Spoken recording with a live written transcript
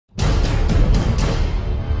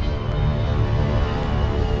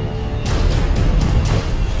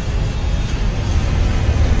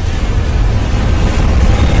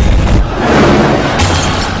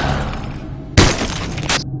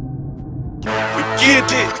get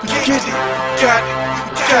it, got it.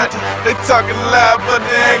 They talking loud, but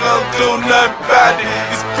they ain't gon' do nothing about it.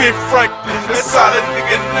 It's Big Franklin, that's all a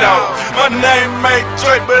nigga know. My name ain't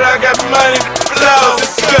Drake, but I got money to blow.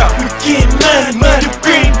 Let's go. We get money,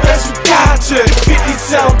 green, that's what got you.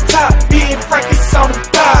 50's on top, Big Franklin's on the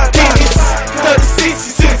bottom. It's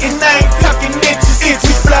 36, and I ain't talking inches.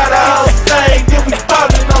 We fly the whole thing, then we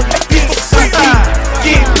ballin' on the bitches. We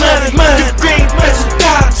get money, green, that's what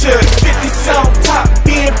got you. 50's on top,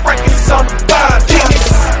 Big Franklin's on the bottom.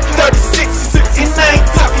 36, and I ain't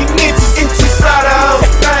talking inches. We fly the whole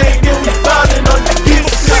thing, then we ballin' on the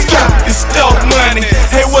bitches. It's dope money,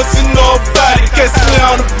 hey, what's in nobody? Catch me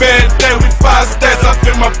on a bad day with 5 stacks up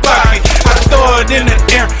in my pocket. I throw it in the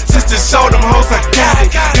air just to show them hoes I got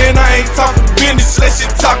it. And I ain't talking business, let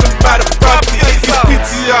shit talking about the property. It's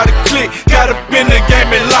PTR the click, gotta been the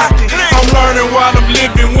game and lock it. I'm learning while I'm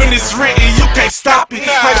living, when it's written, you can't stop it.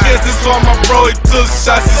 I guess that's why my bro, he took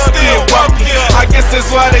shots, he still walking. I guess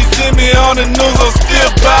that's why they see me on the news, I'm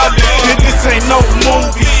still ballin'. And this ain't no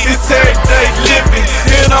movie, it's everyday living.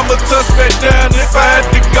 And I'ma touch back down if I had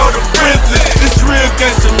to go to prison. This real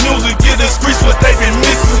gangsta music, get the streets what they been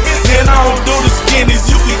missing. And I don't do the skinnies,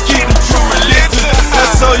 you can get the true religion. I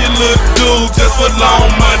show you little dude, just what long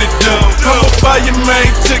money do. I'ma buy your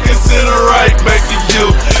main chicken, send her right back to you.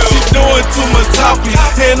 She doing too much talking,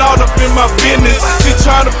 and all up in my business. She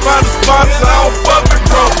trying to find a sponsor, I don't fuck with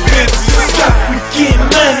broke bitches. We get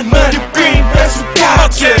money, green, that's what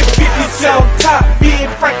got you. 50's on top, Big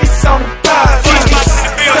Franklin's on the bottom.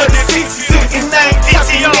 36, and I ain't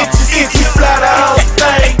talking inches. We fly the whole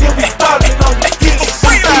thing, then we ballin' on the bitches.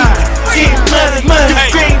 Get money,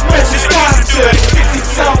 green, that's what got you.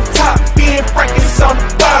 50's on top, Big Franklin's on the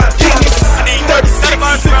bottom. 36,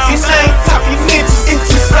 and I ain't talking inches.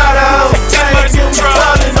 We fly the whole thing, then we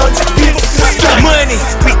ballin' on the bitches. Money,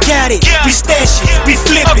 we got it, we stash it, we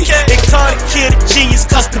flip it. They call the kid a genius,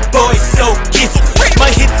 cause the boy is so gifted.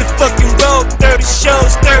 Might hit the fucking road, 30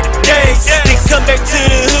 shows, 30 days. Then come back to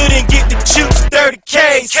the hood and get the juice, 30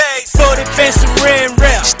 K's. 40 fans and ran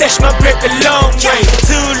rap, stash my bread the long way.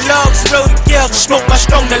 2 logs roll together, smoke my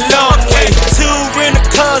strong the long way. 2 rental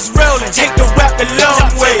cars rolling, take the rap the long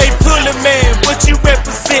way. Hey, Pulla man, what you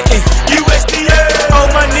representing? USDA. All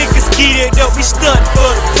my niggas get it up, we stunt for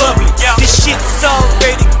the public. This shit's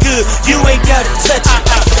already good, you ain't gotta touch it.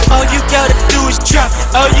 All you gotta do is drop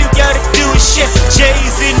it, all you gotta do is share.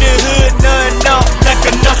 J's in the hood, none off like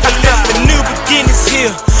a knuckle left. The new beginning's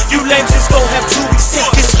here, you lames just gon' have to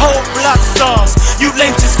accept. This whole block songs, you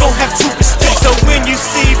lames just gon' have to respect. So when you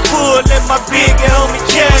see Pull and my big homie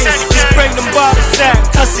Kaane, just bring them bottles out,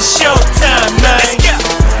 cause it's showtime, man.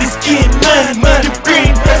 It's getting money,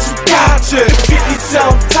 green, that's what got you. 50's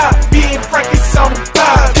on top, Big Franklin's on the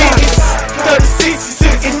bottom.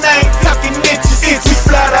 36, and I ain't talking inches. We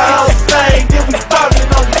fly the whole thing, then we ballin'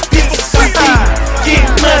 on the bitches. Get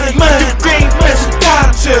money, green, that's what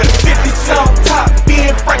got you. 50's on top,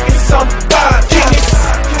 Big Franklin's on the bottom.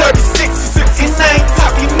 36, and I ain't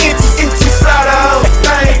talking inches. We fly the whole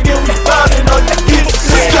thing, then we ballin' on the bitches.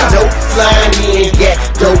 Dope flying in, yeah,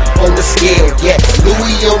 dope on the scale, yeah.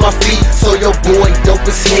 Louis on my feet, so your boy dope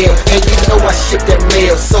as hell. And you know I ship that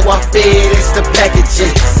mail, so I FedEx the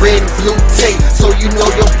packages. Red and blue tape, so you know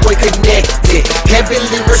your boy connected.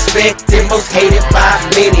 Heavily respected, most hated by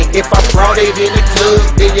many. If I brought it in the club,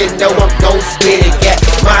 then you know I'm gon' spin it. Got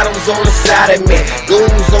models on the side of me,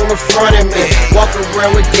 goons on the front of me. Walk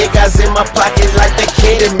around with dead guys in my pocket like they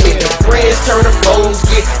kidding me. Friends turn to foes,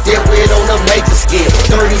 get dealt with on a major scale.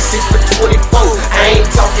 36 for 24, I ain't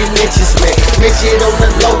talking inches, man. Mention on the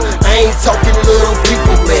low, I ain't talking little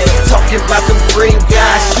people, man. Talking about them green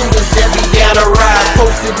guys, shooters that be down the ride.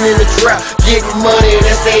 Posted in the trap, getting money,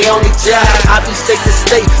 that's they only job. I be state to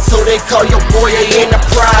state, so they call your boy a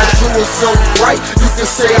enterprise. Jewels so bright, you can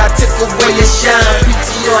say I took away your shine.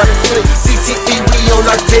 PTR the clip, CTE, we on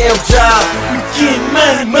our damn job. We get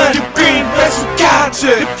money, green, that's what got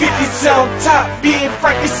you. 50's on top, Big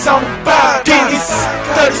Franklin's on the bottom.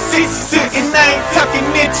 36, and I ain't talking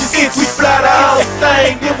inches. We fly the whole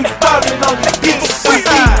thing,